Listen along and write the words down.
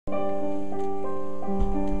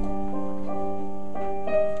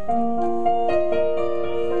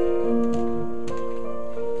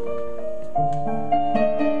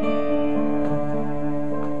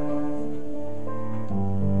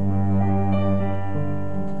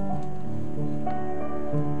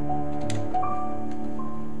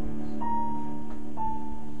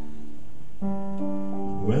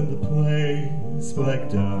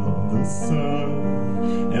down the sun,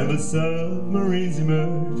 and the submarines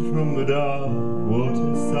emerged from the dark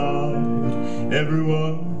waterside.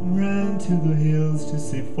 Everyone ran to the hills to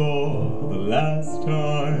see for the last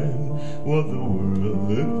time what the world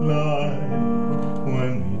looked like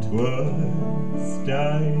when it was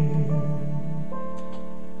dying.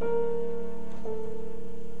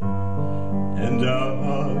 And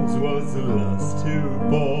ours was the last to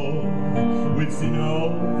fall. We'd seen all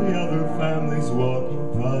the other families walking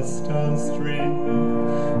past our street,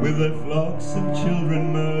 with their flocks of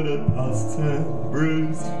children murdered past and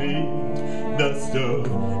bruised feet. Dust of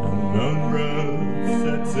unknown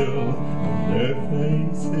roads settle on their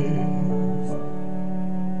faces.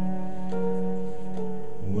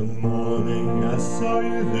 One morning I saw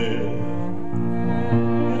you there,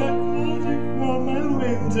 and I called you from my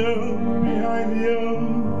window behind the oak.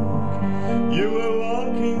 You were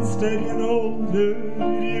walking steady and older.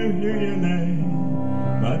 Did you hear your name?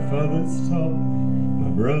 My father stopped me, my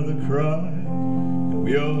brother cried, and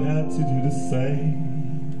we all had to do the same.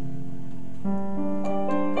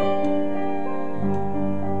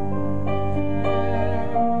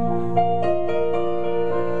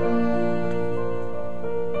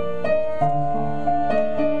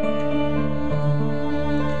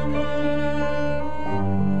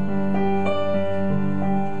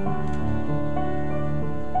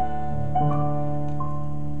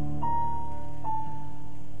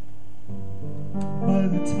 By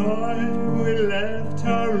the time we left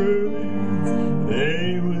our ruins,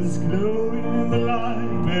 day was glowing in the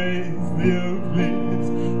light bathed the oak leaves.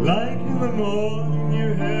 Like in the morning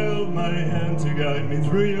you held my hand to guide me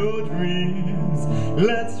through your dreams.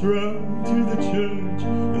 Let's run to the church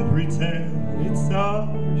and pretend it's our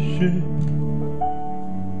ship.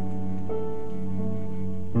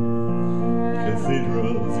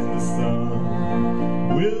 Cathedrals in the sun,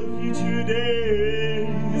 will future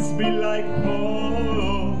days be like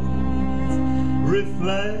poems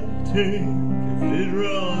reflecting?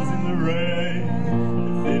 Cathedrals in the rain,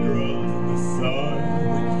 cathedrals in the sun,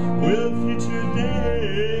 will future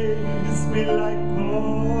days be like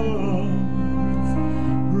poems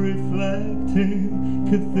reflecting?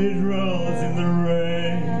 Cathedrals in the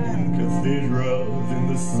rain, cathedrals in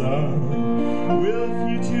the sun, will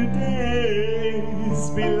future days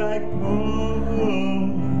be like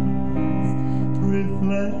poems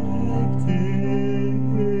reflecting?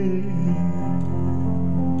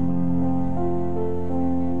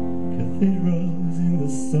 Cathedrals in the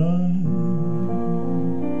sun.